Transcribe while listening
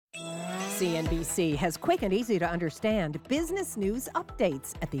CNBC has quick and easy to understand business news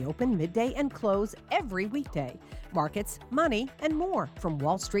updates at the open, midday, and close every weekday. Markets, money, and more from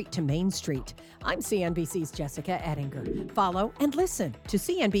Wall Street to Main Street. I'm CNBC's Jessica Ettinger. Follow and listen to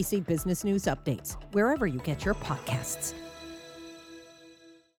CNBC Business News Updates wherever you get your podcasts.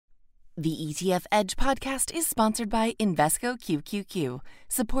 The ETF Edge podcast is sponsored by Invesco QQQ,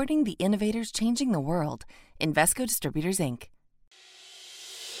 supporting the innovators changing the world. Invesco Distributors, Inc.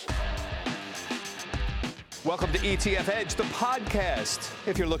 Welcome to ETF Edge, the podcast.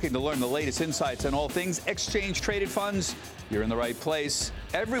 If you're looking to learn the latest insights on all things exchange-traded funds, you're in the right place.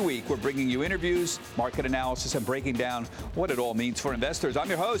 Every week, we're bringing you interviews, market analysis, and breaking down what it all means for investors. I'm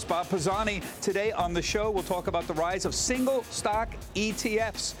your host, Bob Pisani. Today on the show, we'll talk about the rise of single-stock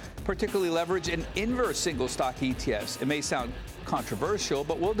ETFs, particularly leverage and inverse single-stock ETFs. It may sound controversial,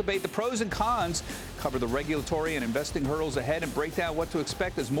 but we'll debate the pros and cons, cover the regulatory and investing hurdles ahead, and break down what to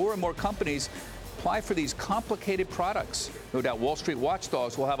expect as more and more companies apply for these complicated products. No doubt Wall Street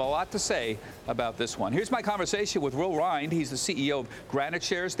watchdogs will have a lot to say about this one. Here's my conversation with Will Rind. He's the CEO of Granite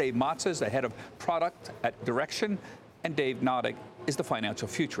Shares. Dave Matza is the head of product at Direxion. And Dave Nadig is the financial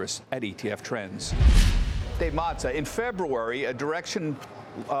futurist at ETF Trends. Dave Matza, in February, Direxion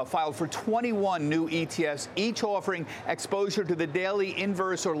filed for 21 new ETFs, each offering exposure to the daily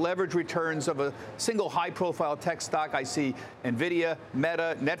inverse or leverage returns of a single high-profile tech stock. I see NVIDIA,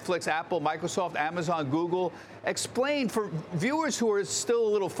 Meta, Netflix, Apple, Microsoft, Amazon, Google. Explain for viewers who are still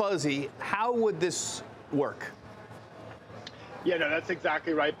a little fuzzy, how would this work? Yeah, no, that's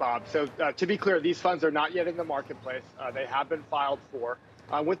exactly right, Bob. So to be clear, these funds are not yet in the marketplace. They have been filed for.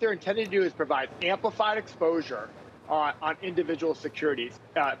 What they're intended to do is provide amplified exposure on individual securities,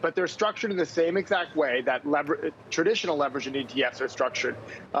 but they're structured in the same exact way that traditional leverage and ETFs are structured,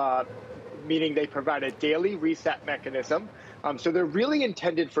 meaning they provide a daily reset mechanism. So they're really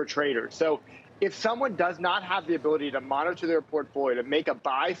intended for traders. So if someone does not have the ability to monitor their portfolio, to make a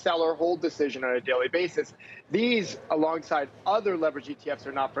buy, sell, or hold decision on a daily basis, these, alongside other leverage ETFs,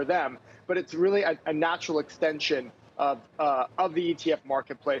 are not for them, but it's really a natural extension of the ETF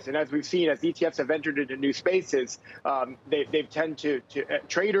marketplace. And as we've seen, as ETFs have entered into new spaces, they've tend to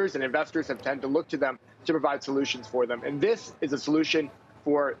traders and investors have tended to look to them to provide solutions for them. And this is a solution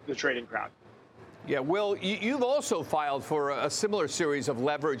for the trading crowd. Yeah, Will, you've also filed for a similar series of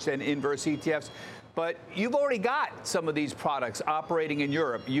leveraged and inverse ETFs, but you've already got some of these products operating in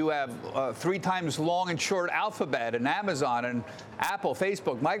Europe. You have 3 times long and short Alphabet and Amazon and Apple,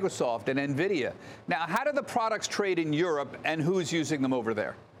 Facebook, Microsoft, and NVIDIA. Now, how do the products trade in Europe, and who's using them over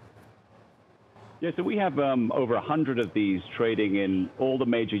there? Yeah, so we have over 100 of these trading in all the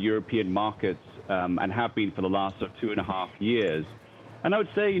major European markets and have been for the last 2.5 years. And I would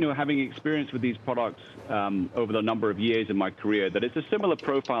say, having experience with these products over the number of years in my career, that it's a similar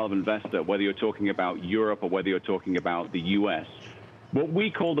profile of investor, whether you're talking about Europe or whether you're talking about the U.S. What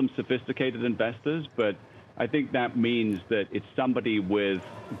we call them sophisticated investors, but I think that means that it's somebody with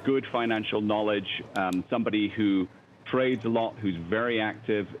good financial knowledge, somebody who trades a lot, who's very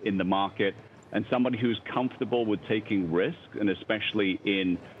active in the market, and somebody who's comfortable with taking risk, and especially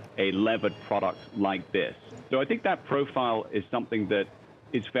in a levered product like this. So I think that profile is something that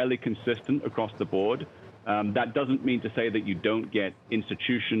is fairly consistent across the board. That doesn't mean to say that you don't get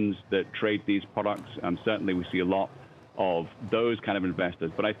institutions that trade these products. Certainly we see a lot of those kind of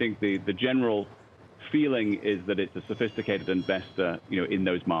investors. But I think the general feeling is that it's a sophisticated investor, in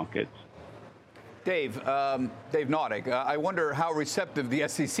those markets. Dave Nadig, I wonder how receptive the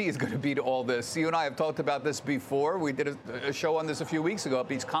SEC is going to be to all this. You and I have talked about this before. We did a show on this a few weeks ago,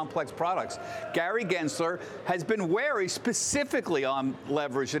 these complex products. Gary Gensler has been wary specifically on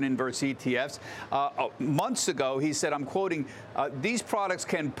leverage and inverse ETFs. Months ago, he said, I'm quoting, these products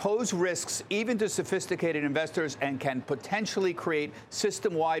can pose risks even to sophisticated investors and can potentially create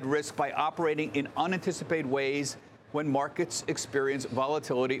system-wide risk by operating in unanticipated ways when markets experience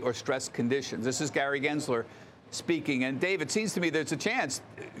volatility or stress conditions. This is Gary Gensler speaking. And Dave, it seems to me there's a chance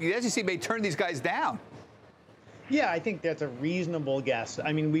the SEC may turn these guys down. Yeah, I think that's a reasonable guess.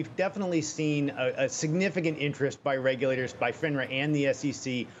 I mean, we've definitely seen a significant interest by regulators, by FINRA and the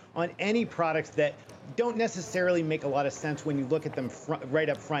SEC on any products that don't necessarily make a lot of sense when you look at them right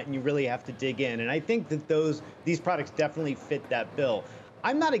up front and you really have to dig in. And I think that these products definitely fit that bill.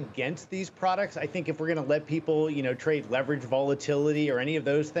 I'm not against these products. I think if we're going to let people, trade leverage volatility or any of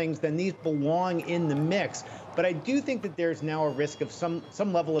those things, then these belong in the mix. But I do think that there's now a risk of some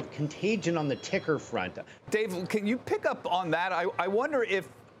level of contagion on the ticker front. Dave, can you pick up on that? I wonder if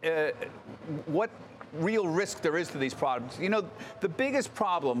what real risk there is to these products. You know, the biggest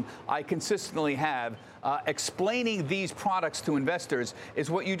problem I consistently have explaining these products to investors is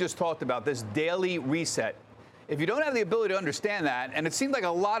what you just talked about, this daily reset. If you don't have the ability to understand that, and it seems like a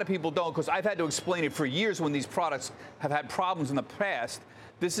lot of people don't, because I've had to explain it for years when these products have had problems in the past,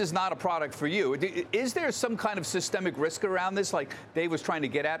 this is not a product for you. Is there some kind of systemic risk around this, like Dave was trying to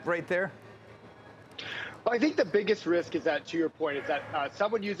get at right there? Well, I think the biggest risk is that, to your point, is that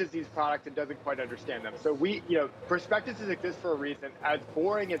someone uses these products and doesn't quite understand them. So prospectuses exist for a reason. As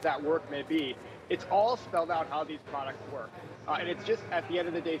boring as that work may be, it's all spelled out how these products work. And it's just, at the end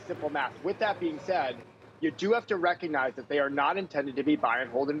of the day, simple math. With that being said, you do have to recognize that they are not intended to be buy and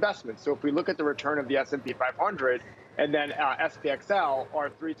hold investments. So if we look at the return of the S&P 500 and then SPXL, our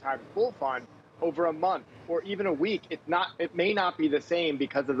 3x bull fund, over a month or even a week, it may not be the same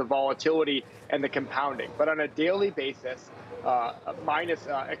because of the volatility and the compounding. But on a daily basis, minus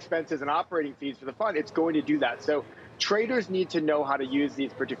expenses and operating fees for the fund, it's going to do that. So traders need to know how to use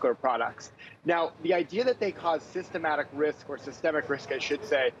these particular products. Now, the idea that they cause systematic risk, or systemic risk, I should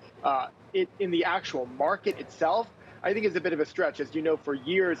say, in the actual market itself, I think is a bit of a stretch. As you know, for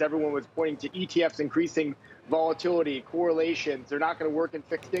years, everyone was pointing to ETFs increasing volatility, correlations. They're not going to work in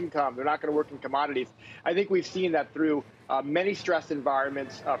fixed income. They're not going to work in commodities. I think we've seen that through many stress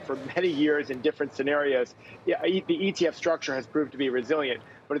environments for many years in different scenarios. The ETF structure has proved to be resilient.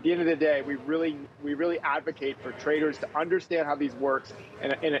 But at the end of the day, we really advocate for traders to understand how these works,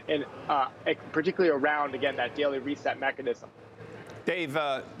 and particularly around, again, that daily reset mechanism. Dave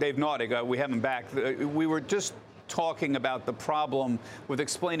Nadig, we have him back. We were just talking about the problem with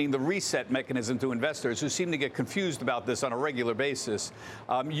explaining the reset mechanism to investors who seem to get confused about this on a regular basis.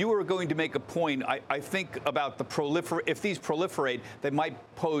 You were going to make a point, I think, about if these proliferate, they might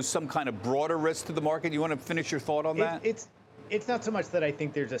pose some kind of broader risk to the market. You want to finish your thought on that? It's not so much that I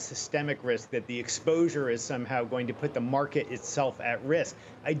think there's a systemic risk that the exposure is somehow going to put the market itself at risk.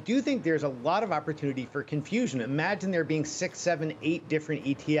 I do think there's a lot of opportunity for confusion. Imagine there being 6, 7, 8 different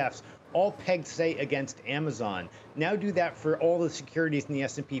ETFs, all pegged, say, against Amazon. Now do that for all the securities in the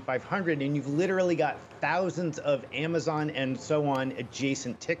S&P 500, and you've literally got thousands of Amazon and so on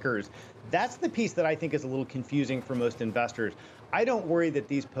adjacent tickers. That's the piece that I think is a little confusing for most investors. I don't worry that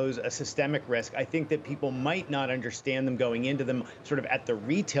these pose a systemic risk. I think that people might not understand them going into them sort of at the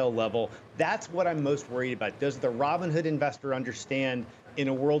retail level. That's what I'm most worried about. Does the Robinhood investor understand, in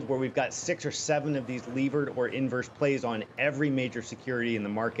a world where we've got 6 or 7 of these levered or inverse plays on every major security in the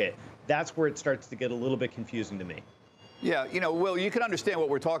market? That's where it starts to get a little bit confusing to me. Yeah, Will, you can understand what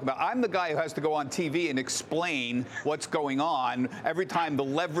we're talking about. I'm the guy who has to go on TV and explain what's going on every time the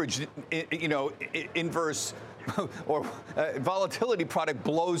leverage, inverse or volatility product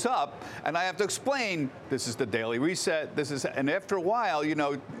blows up, and I have to explain this is the daily reset. And after a while,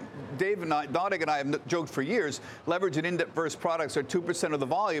 Dave Nadig and I have joked for years, leverage and inverse products are 2% of the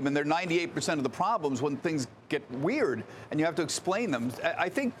volume, and they're 98% of the problems when things get weird, and you have to explain them. I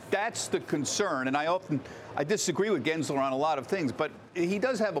think that's the concern, and I disagree with Gensler on a lot of things, but he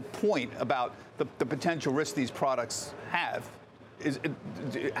does have a point about the potential risk these products have.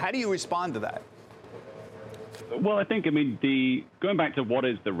 How do you respond to that? Well, I think, going back to what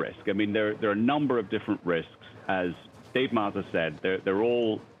is the risk, there are a number of different risks. As Dave Marza said, they're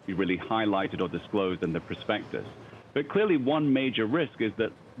all really highlighted or disclosed in the prospectus. But clearly one major risk is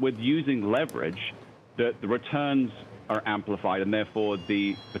that with using leverage, the returns are amplified, and therefore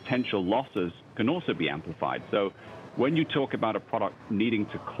the potential losses can also be amplified. So when you talk about a product needing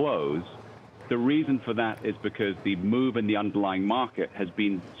to close, the reason for that is because the move in the underlying market has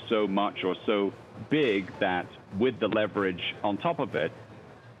been so much or so big that with the leverage on top of it,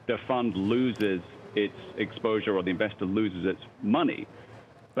 the fund loses its exposure, or the investor loses its money.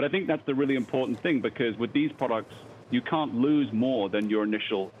 But I think that's the really important thing, because with these products, you can't lose more than your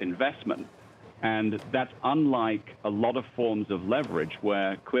initial investment. And that's unlike a lot of forms of leverage,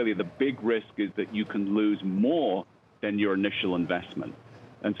 where clearly the big risk is that you can lose more than your initial investment.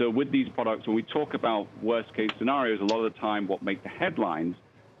 And so with these products, when we talk about worst case scenarios, a lot of the time what make the headlines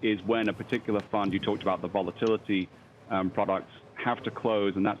is when a particular fund, you talked about the volatility products, have to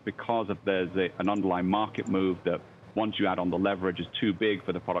close, and that's because there's an underlying market move that once you add on the leverage is too big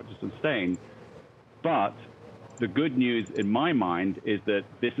for the product to sustain. But the good news in my mind is that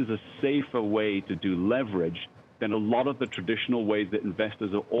this is a safer way to do leverage than a lot of the traditional ways that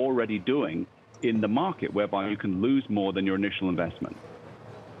investors are already doing in the market, whereby you can lose more than your initial investment.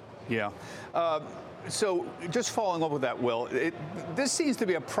 Yeah. So just following up with that, Will, this seems to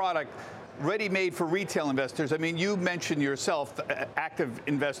be a product ready-made for retail investors. I mean, you mentioned yourself active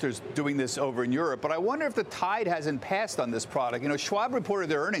investors doing this over in Europe, but I wonder if the tide hasn't passed on this product. You know, Schwab reported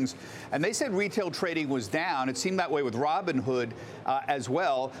their earnings, and they said retail trading was down. It seemed that way with Robinhood as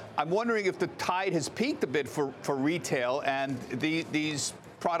well. I'm wondering if the tide has peaked a bit for retail, and these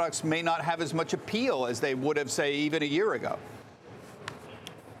products may not have as much appeal as they would have, say, even a year ago.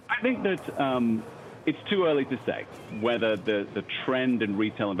 I think that it's too early to say whether the trend in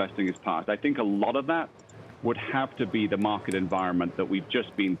retail investing is past. I think a lot of that would have to be the market environment that we've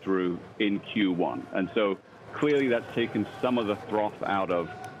just been through in Q1. And so clearly that's taken some of the froth out of,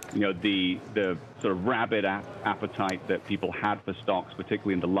 you know, the sort of rabid appetite that people had for stocks,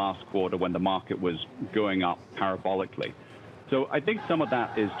 particularly in the last quarter when the market was going up parabolically. So I think some of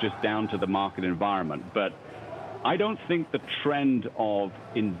that is just down to the market environment. But I don't think the trend of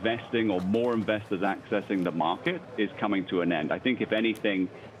investing or more investors accessing the market is coming to an end. I think, if anything,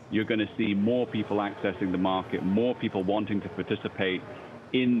 you're going to see more people accessing the market, more people wanting to participate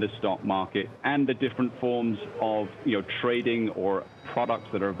in the stock market and the different forms of, you know, trading or products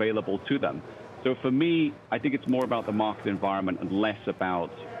that are available to them. So for me, I think it's more about the market environment and less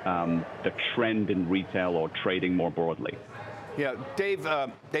about the trend in retail or trading more broadly. Yeah, Dave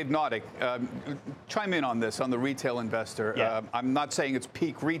Nadig, chime in on this, on the retail investor. Yeah. I'm not saying it's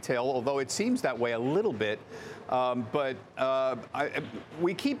peak retail, although it seems that way a little bit. But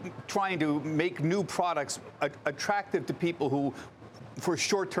we keep trying to make new products attractive to people who, for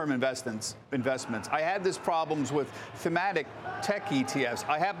short-term investments. I had this problems with thematic tech ETFs.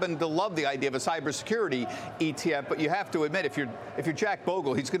 I happen to love the idea of a cybersecurity ETF, but you have to admit, if you're Jack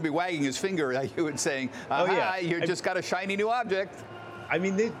Bogle, he's going to be wagging his finger at you and saying, you just got a shiny new object. I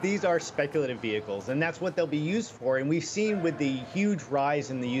mean, these are speculative vehicles, and that's what they'll be used for. And we've seen with the huge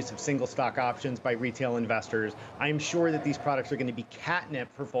rise in the use of single stock options by retail investors, I'm sure that these products are going to be catnip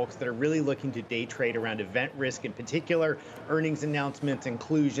for folks that are really looking to day trade around event risk in particular, earnings announcements,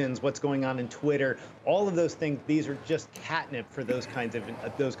 inclusions, what's going on in Twitter, all of those things. These are just catnip for those kinds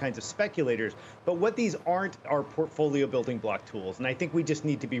of speculators. But what these aren't are portfolio building block tools. And I think we just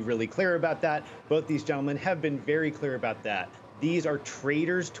need to be really clear about that. Both these gentlemen have been very clear about that. These are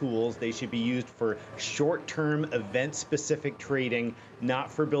traders' tools. They should be used for short-term, event-specific trading,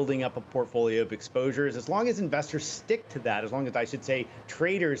 not for building up a portfolio of exposures. As long as investors stick to that, as long as, I should say,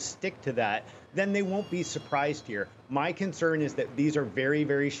 traders stick to that, then they won't be surprised here. My concern is that these are very,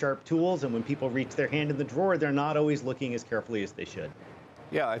 very sharp tools, and when people reach their hand in the drawer, they're not always looking as carefully as they should.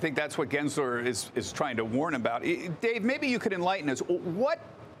 Yeah, I think that's what Gensler is trying to warn about. Dave, maybe you could enlighten us. What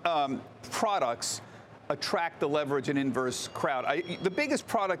products attract the leverage and inverse crowd? The biggest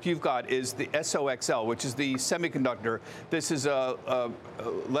product you've got is the SOXL, which is the semiconductor. This is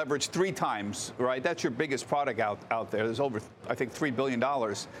leverage 3 times, right? That's your biggest product out there. There's over, I think, $3 billion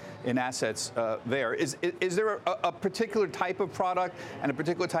in assets there. Is there a particular type of product and a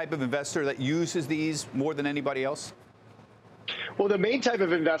particular type of investor that uses these more than anybody else? Well, the main type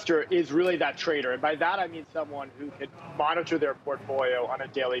of investor is really that trader. And by that, I mean someone who can monitor their portfolio on a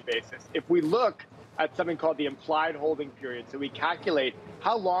daily basis. If we look at something called the implied holding period, so we calculate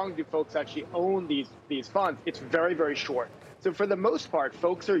how long do folks actually own these funds, it's very, very short. So for the most part,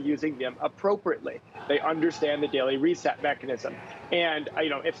 folks are using them appropriately. They understand the daily reset mechanism. And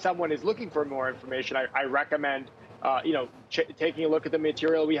if someone is looking for more information, I recommend taking a look at the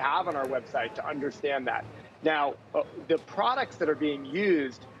material we have on our website to understand that. Now, the products that are being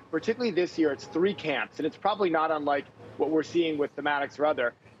used, particularly this year, it's 3 camps, and it's probably not unlike what we're seeing with thematics or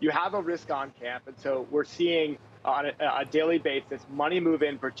other. You have a risk-on camp, and so we're seeing on a daily basis money move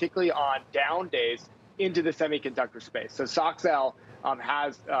in, particularly on down days, into the semiconductor space. So SOXL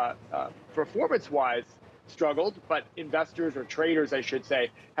has, performance-wise, struggled, but investors or traders, I should say,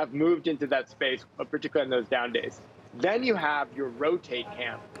 have moved into that space, particularly on those down days. Then you have your rotate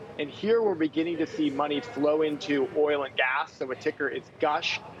camp, and here we're beginning to see money flow into oil and gas. So a ticker is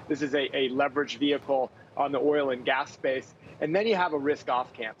GUSH. This is a leveraged vehicle on the oil and gas space. And then you have a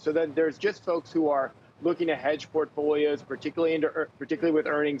risk-off camp. So then there's just folks who are looking to hedge portfolios, particularly with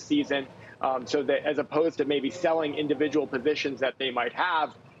earnings season, so that as opposed to maybe selling individual positions that they might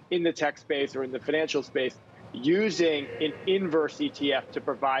have in the tech space or in the financial space, using an inverse ETF to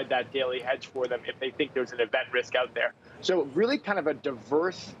provide that daily hedge for them if they think there's an event risk out there. So really kind of a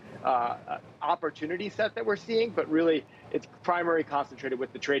diverse opportunity set that we're seeing, but really it's primarily concentrated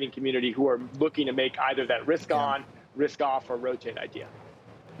with the trading community who are looking to make either that risk on, risk off, or rotate idea.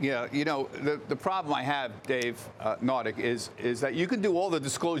 Yeah, the problem I have, Dave Nadig, is that you can do all the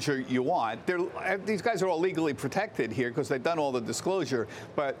disclosure you want. These guys are all legally protected here because they've done all the disclosure,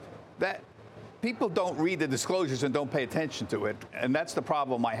 but people don't read the disclosures and don't pay attention to it, and that's the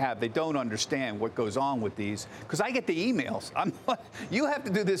problem I have. They don't understand what goes on with these, because I get the emails. You have to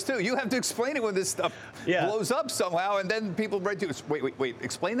do this too. You have to explain it when this stuff blows up somehow, and then people write to you, wait,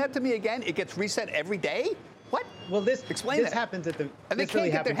 explain that to me again? It gets reset every day? What? Well, this that. happens at the... And they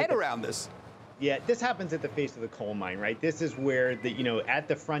can't get their head around this. Yeah, this happens at the face of the coal mine, right? This is where at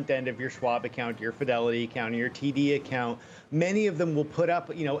the front end of your Schwab account, your Fidelity account, your TD account, many of them will put up,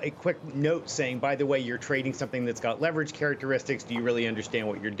 a quick note saying, by the way, you're trading something that's got leverage characteristics. Do you really understand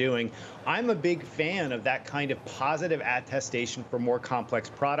what you're doing? I'm a big fan of that kind of positive attestation for more complex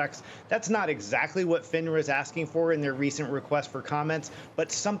products. That's not exactly what FINRA is asking for in their recent request for comments,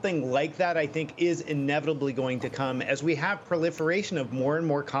 but something like that, I think, is inevitably going to come as we have proliferation of more and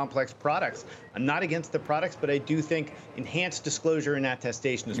more complex products. I'm not against the products, but I do think enhanced disclosure and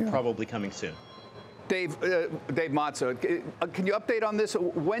attestation is probably coming soon. Dave Mazza, can you update on this?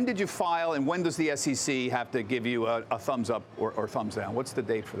 When did you file, and when does the SEC have to give you a thumbs up or thumbs down? What's the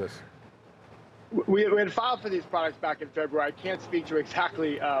date for this? We had filed for these products back in February. I can't speak to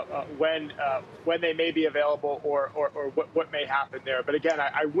exactly when they may be available or what may happen there. But again,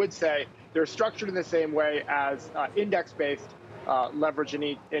 I would say they're structured in the same way as index-based leverage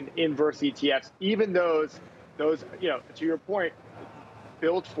and inverse ETFs. Even those, to your point,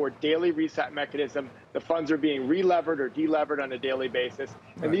 built for daily reset mechanism. The funds are being relevered or delevered on a daily basis,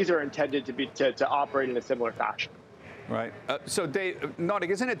 and these are intended to operate in a similar fashion. Right. So, Dave, Nardig,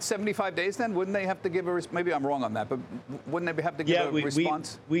 isn't it 75 days then? Wouldn't they have to give maybe I'm wrong on that, but wouldn't they have to give a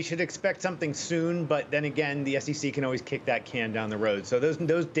response? We should expect something soon, but then again, the SEC can always kick that can down the road. So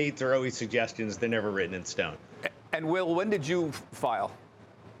those dates are always suggestions. They're never written in stone. And Will, when did you file?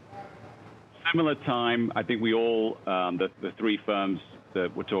 Similar time. I think we all, the three firms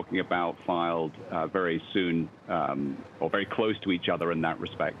that we're talking about, filed very soon, or very close to each other in that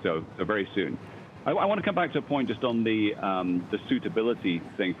respect. So very soon. I want to come back to a point just on the suitability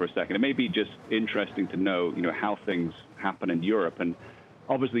thing for a second. It may be just interesting to know, how things happen in Europe, and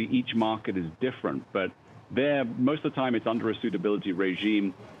obviously each market is different. But there, most of the time, it's under a suitability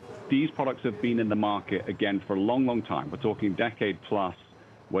regime. These products have been in the market again for a long, long time. We're talking decade plus.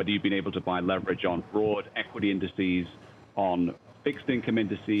 Whether you've been able to buy leverage on broad equity indices, on fixed income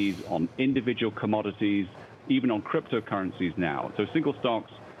indices, on individual commodities, even on cryptocurrencies now. So single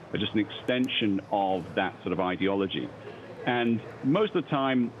stocks are just an extension of that sort of ideology. And most of the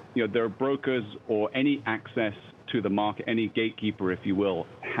time, there are brokers or any access to the market, any gatekeeper, if you will,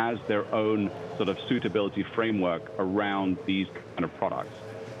 has their own sort of suitability framework around these kind of products.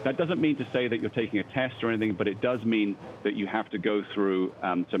 That doesn't mean to say that you're taking a test or anything, but it does mean that you have to go through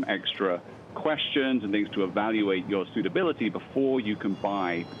some extra questions and things to evaluate your suitability before you can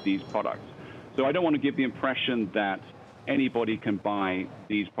buy these products. So I don't want to give the impression that anybody can buy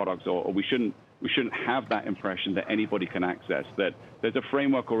these products, or we shouldn't have that impression that anybody can access, that there's a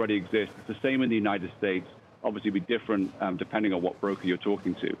framework already exists. It's the same in the United States, obviously be different depending on what broker you're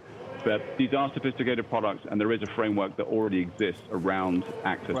talking to. But these are sophisticated products, and there is a framework that already exists around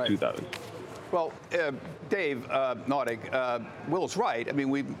access to those. Well, Dave Nardig, Will's right. I mean,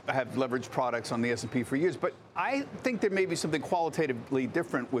 we have leveraged products on the S&P for years, but I think there may be something qualitatively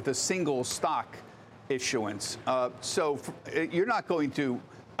different with a single stock issuance. So you're not going to,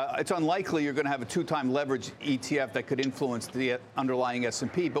 it's unlikely you're going to have a two-time leverage ETF that could influence the underlying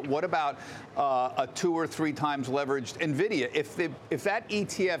S&P. But what about a 2 or 3 times leveraged NVIDIA? If that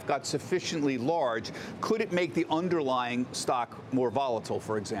ETF got sufficiently large, could it make the underlying stock more volatile,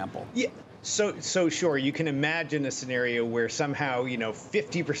 for example? Yeah. So sure, you can imagine a scenario where somehow,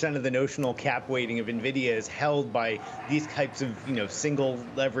 50% of the notional cap weighting of NVIDIA is held by these types of, single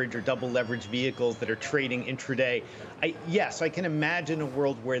leverage or double leverage vehicles that are trading intraday. Yes, I can imagine a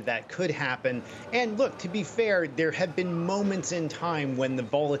world where that could happen. And look, to be fair, there have been moments in time when the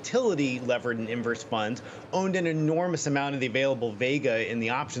volatility levered and inverse funds owned an enormous amount of the available Vega in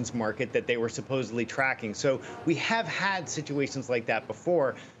the options market that they were supposedly tracking. So we have had situations like that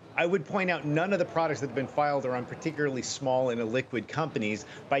before. I would point out none of the products that have been filed are on particularly small and illiquid companies.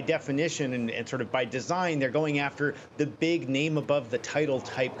 By definition and sort of by design, they're going after the big name above the title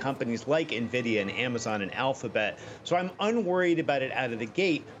type companies like NVIDIA and Amazon and Alphabet. So I'm unworried about it out of the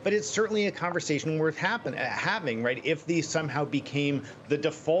gate, but it's certainly a conversation worth having, right? If these somehow became the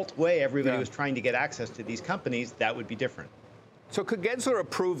default way everybody was trying to get access to these companies, that would be different. So could Gensler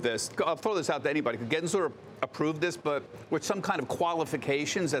approve this? I'll throw this out to anybody. Could Gensler approve this, but with some kind of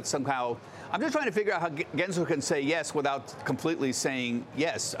qualifications that somehow... I'm just trying to figure out how Gensler can say yes without completely saying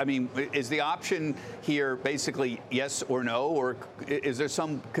yes. I mean, is the option here basically yes or no, or is there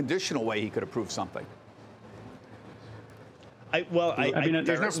some conditional way he could approve something?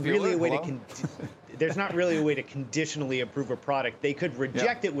 There's not really a way to there's not really a way to conditionally approve a product. They could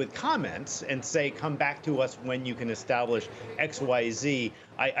reject it with comments and say, come back to us when you can establish X, Y, Z.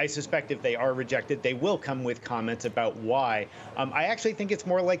 I suspect if they are rejected, they will come with comments about why. I actually think it's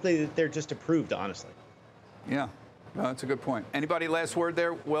more likely that they're just approved, honestly. Yeah. No, that's a good point. Anybody last word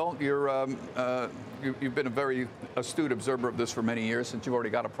there? Well, you've been a very astute observer of this for many years since you've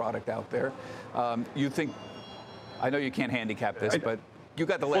already got a product out there. You think, I know you can't handicap this, but you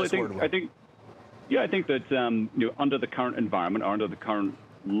got the last word. I think that under the current environment, or under the current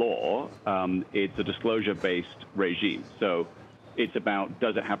law, it's a disclosure-based regime. So it's about,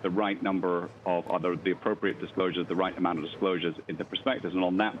 does it have the right number of the appropriate disclosures, the right amount of disclosures in the prospectus, and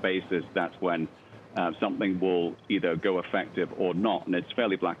on that basis, that's when something will either go effective or not, and it's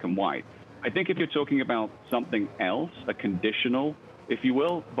fairly black and white. I think if you're talking about something else, a conditional, if you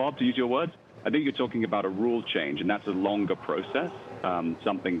will, Bob, to use your words, I think you're talking about a rule change, and that's a longer process,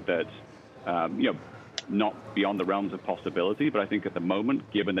 something that, not beyond the realms of possibility, but I think at the moment,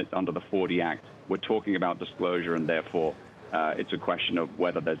 given it's under the 40 Act, we're talking about disclosure, and therefore it's a question of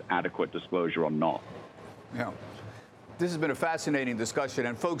whether there's adequate disclosure or not. Yeah. This has been a fascinating discussion.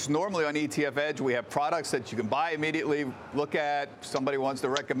 And folks, normally on ETF Edge, we have products that you can buy immediately, look at, somebody wants to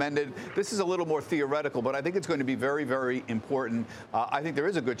recommend it. This is a little more theoretical, but I think it's going to be very, very important. I think there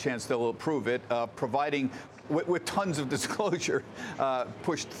is a good chance they'll approve it, providing with tons of disclosure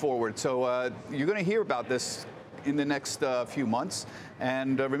pushed forward. So you're going to hear about this in the next few months.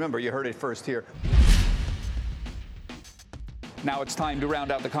 And remember, you heard it first here. Now it's time to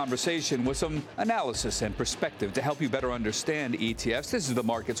round out the conversation with some analysis and perspective to help you better understand ETFs. This is the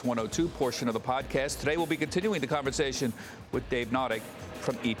Markets 102 portion of the podcast. Today we'll be continuing the conversation with Dave Nadig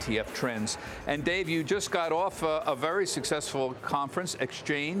from ETF Trends. And Dave, you just got off a very successful conference,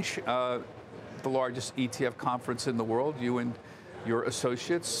 Exchange, the largest ETF conference in the world. You and your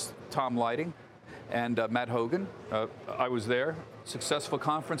associates, Tom Lighting and Matt Hogan. I was there, successful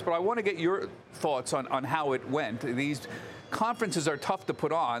conference, but I want to get your thoughts on how it went. These conferences are tough to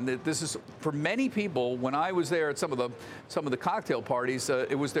put on. This is, for many people, when I was there at some of the cocktail parties,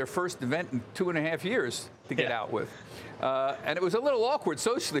 it was their first event in 2.5 years to get out with. And it was a little awkward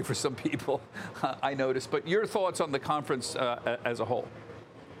socially for some people, I noticed. But your thoughts on the conference as a whole?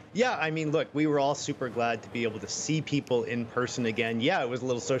 Yeah, I mean, look, we were all super glad to be able to see people in person again. Yeah, it was a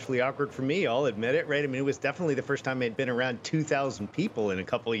little socially awkward for me, I'll admit it, right? I mean, it was definitely the first time I'd been around 2,000 people in a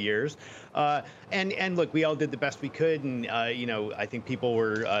couple of years. And look, we all did the best we could, and I think people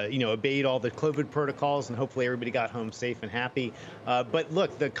were obeyed all the COVID protocols, and hopefully everybody got home safe and happy. But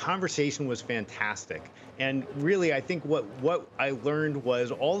look, the conversation was fantastic. And really, I think what I learned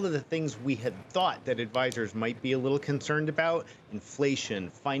was all of the things we had thought that advisors might be a little concerned about: inflation,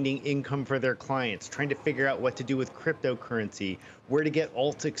 finding income for their clients, trying to figure out what to do with cryptocurrency, where to get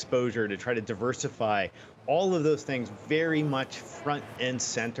alt exposure to try to diversify. All of those things very much front and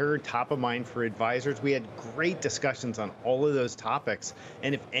center, top of mind for advisors. We had great discussions on all of those topics.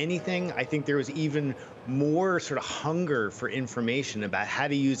 And if anything, I think there was even more sort of hunger for information about how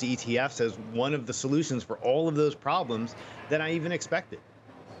to use ETFs as one of the solutions for all of those problems than I even expected.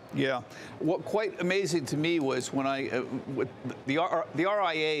 Yeah. What quite amazing to me was when with the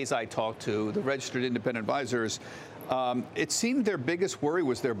RIAs I talked to, the registered independent advisors, it seemed their biggest worry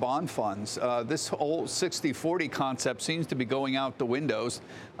was their bond funds. This whole 60-40 concept seems to be going out the windows.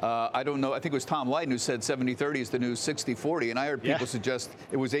 I don't know. I think it was Tom Lighten who said 70-30 is the new 60-40, and I heard people suggest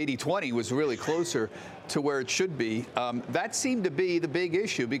it was 80-20 was really closer to where it should be. That seemed to be the big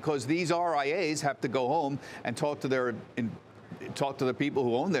issue, because these RIAs have to go home and talk to the people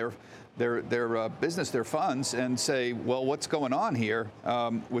who own their business, their funds, and say, well, what's going on here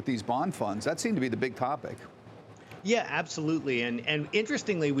with these bond funds? That seemed to be the big topic. Yeah, absolutely. And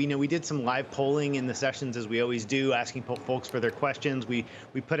interestingly, we did some live polling in the sessions, as we always do, asking folks for their questions. We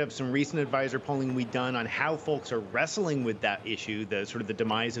put up some recent advisor polling we'd done on how folks are wrestling with that issue, the sort of the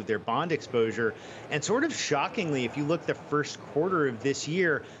demise of their bond exposure. And sort of shockingly, if you look the first quarter of this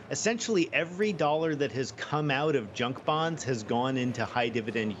year, essentially every dollar that has come out of junk bonds has gone into high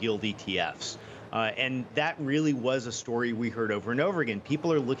dividend yield ETFs. And that really was a story we heard over and over again.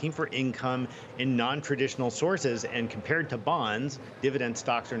 People are looking for income in non-traditional sources, and compared to bonds, dividend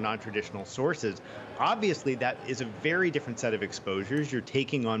stocks are non-traditional sources. Obviously, that is a very different set of exposures. You're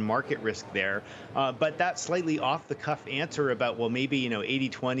taking on market risk there. But that slightly off-the-cuff answer about, well, maybe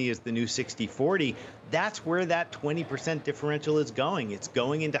 80-20 is the new 60-40, that's where that 20% differential is going. It's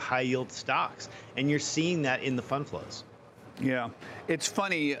going into high-yield stocks, and you're seeing that in the fund flows. Yeah, it's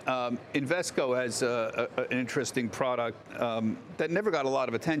funny. Invesco has an interesting product that never got a lot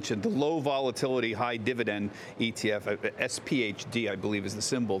of attention. The low volatility, high dividend ETF, SPHD, I believe is the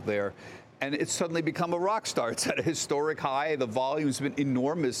symbol there. And it's suddenly become a rock star. It's at a historic high. The volume's been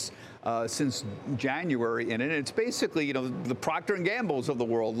enormous since January in it. And it's basically, the Procter & Gamble's of the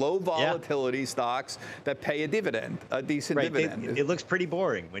world, low volatility stocks that pay a dividend, a decent dividend. It looks pretty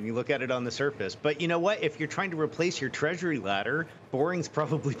boring when you look at it on the surface. But you know what? If you're trying to replace your treasury ladder, boring's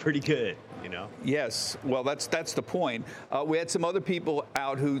probably pretty good, Yes. Well, that's the point. We had some other people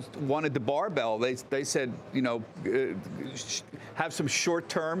out who wanted the barbell. They said, have some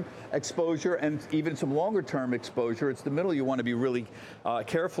short-term exposure and even some longer-term exposure. It's the middle you want to be really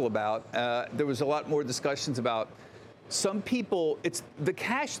careful about. There was a lot more discussions about some people. The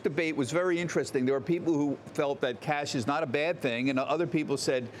cash debate was very interesting. There were people who felt that cash is not a bad thing, and other people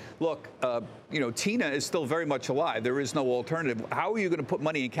said, look, Tina is still very much alive. There is no alternative. How are you going to put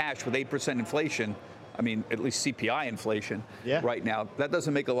money in cash with 8% inflation? I mean, at least CPI inflation right now. That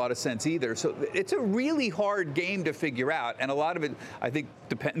doesn't make a lot of sense either. So it's a really hard game to figure out. And a lot of it, I think,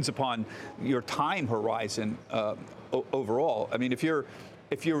 depends upon your time horizon overall. I mean, if you're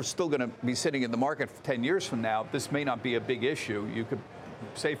still going to be sitting in the market 10 years from now, this may not be a big issue. You could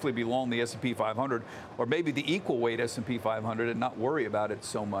safely be long the S&P 500 or maybe the equal weight S&P 500 and not worry about it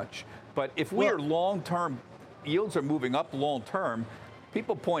so much. But if we are long-term, yields are moving up long-term,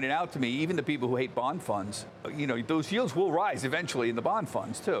 people pointed out to me, even the people who hate bond funds, those yields will rise eventually in the bond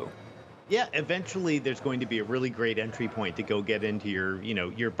funds too. Yeah, eventually there's going to be a really great entry point to go get into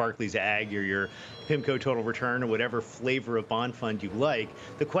your Barclays Agg or your PIMCO Total Return or whatever flavor of bond fund you like.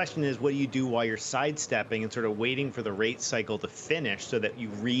 The question is, what do you do while you're sidestepping and sort of waiting for the rate cycle to finish so that you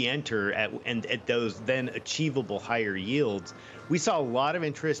re-enter at those then achievable higher yields? We saw a lot of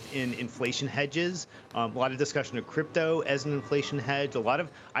interest in inflation hedges, a lot of discussion of crypto as an inflation hedge.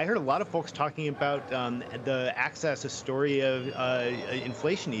 I heard a lot of folks talking about the Access Astoria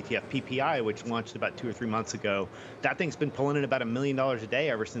inflation ETF, PPI, which launched about 2 or 3 months ago. That thing's been pulling in about $1 million a day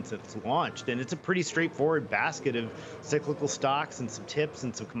ever since it's launched, and it's a pretty straightforward basket of cyclical stocks and some tips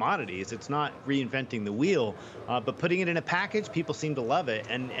and some commodities. It's not reinventing the wheel, but putting it in a package, people seem to love it,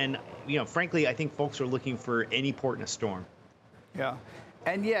 and frankly, I think folks are looking for any port in a storm. Yeah,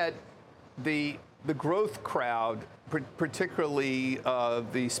 and yet the growth crowd, particularly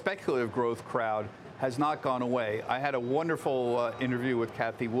the speculative growth crowd, has not gone away. I had a wonderful interview with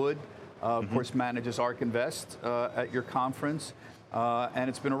Cathie Wood, of course, manages ARK Invest at your conference, and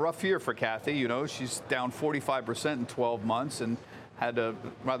it's been a rough year for Cathie. She's down 45% in 12 months and had a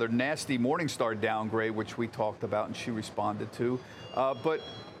rather nasty Morningstar downgrade, which we talked about and she responded to, but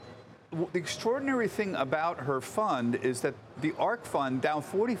the extraordinary thing about her fund is that the ARK fund down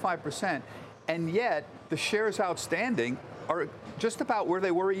 45%, and yet the shares outstanding are just about where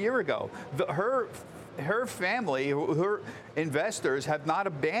they were a year ago. Her family, her investors have not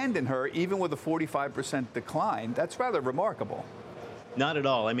abandoned her even with a 45% decline. That's rather remarkable. Not at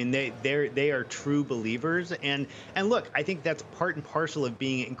all. I mean, they are true believers, and look, I think that's part and parcel of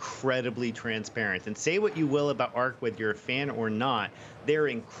being incredibly transparent. And say what you will about ARK, whether you're a fan or not, they're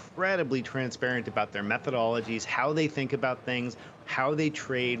incredibly transparent about their methodologies, how they think about things, how they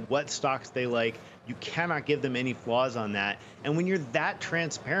trade, what stocks they like. You cannot give them any flaws on that. And when you're that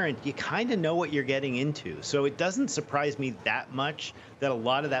transparent, you kind of know what you're getting into. So it doesn't surprise me that much that a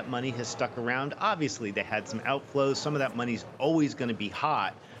lot of that money has stuck around. Obviously, they had some outflows. Some of that money's always going to be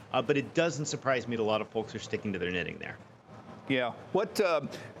hot. But it doesn't surprise me that a lot of folks are sticking to their knitting there. Yeah. What?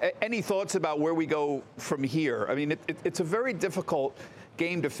 Any thoughts about where we go from here? I mean, it's a very difficult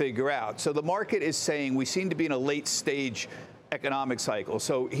game to figure out. So the market is saying we seem to be in a late stage economic cycle.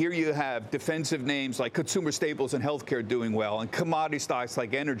 So here you have defensive names like consumer staples and healthcare doing well, and commodity stocks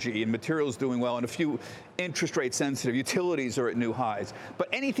like energy and materials doing well, and a few interest rate sensitive utilities are at new highs. But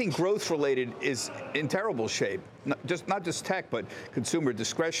anything growth related is in terrible shape. Not just tech, but consumer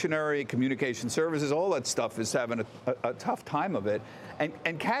discretionary, communication services, all that stuff is having a tough time of it.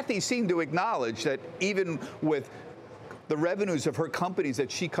 And Cathie seemed to acknowledge that even with the revenues of her companies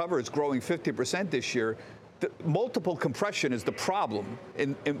that she covers growing 50% this year, the multiple compression is the problem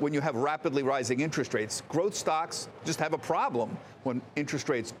when you have rapidly rising interest rates. Growth stocks just have a problem when interest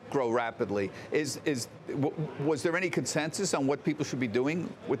rates grow rapidly. Was there any consensus on what people should be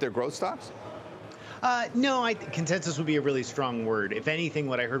doing with their growth stocks? No, consensus would be a really strong word. If anything,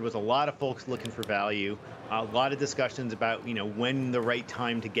 what I heard was a lot of folks looking for value, a lot of discussions about, when the right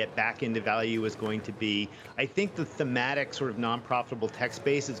time to get back into value is going to be. I think the thematic sort of non-profitable tech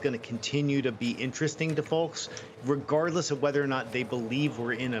space is going to continue to be interesting to folks. regardless of whether or not they believe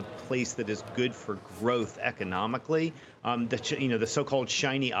we're in a place that is good for growth economically. The so-called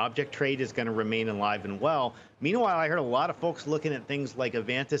shiny object trade is going to remain alive and well. Meanwhile, I heard a lot of folks looking at things like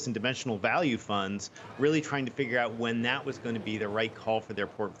Avantis and dimensional value funds, really trying to figure out when that was going to be the right call for their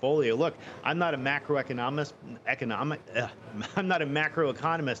portfolio. Look, I'm not a macroeconomist,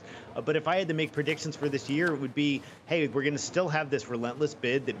 but if I had to make predictions for this year, it would be, hey, we're going to still have this relentless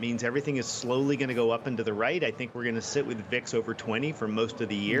bid that means everything is slowly going to go up and to the right. I think we're going to sit with VIX over 20 for most of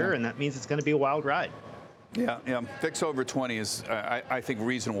the year, and that means it's going to be a wild ride. Yeah. VIX over 20 is, I think,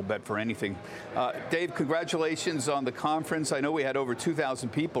 reasonable bet for anything. Dave, congratulations on the conference. I know we had over 2,000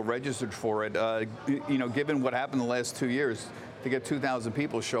 people registered for it. Given what happened the last 2 years, to get 2,000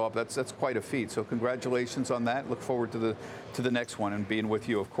 people show up, that's quite a feat. So congratulations on that. Look forward to the next one and being with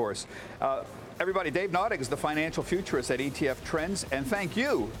you, of course. Everybody, Dave Nadig is the financial futurist at ETF Trends, and thank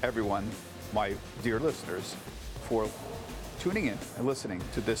you, everyone, my dear listeners, for tuning in and listening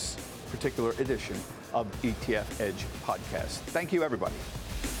to this particular edition of ETF Edge podcast. Thank you, everybody.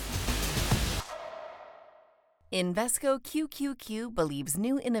 Invesco QQQ believes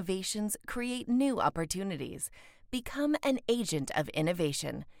new innovations create new opportunities. Become an agent of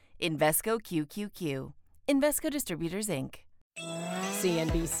innovation. Invesco QQQ. Invesco Distributors, Inc.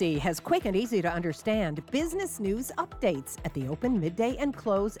 CNBC has quick and easy to understand business news updates at the open, midday, and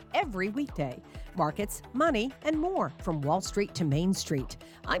close every weekday. Markets, money, and more from Wall Street to Main Street.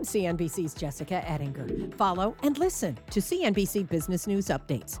 I'm CNBC's Jessica Ettinger. Follow and listen to CNBC Business News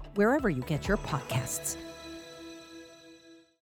Updates wherever you get your podcasts.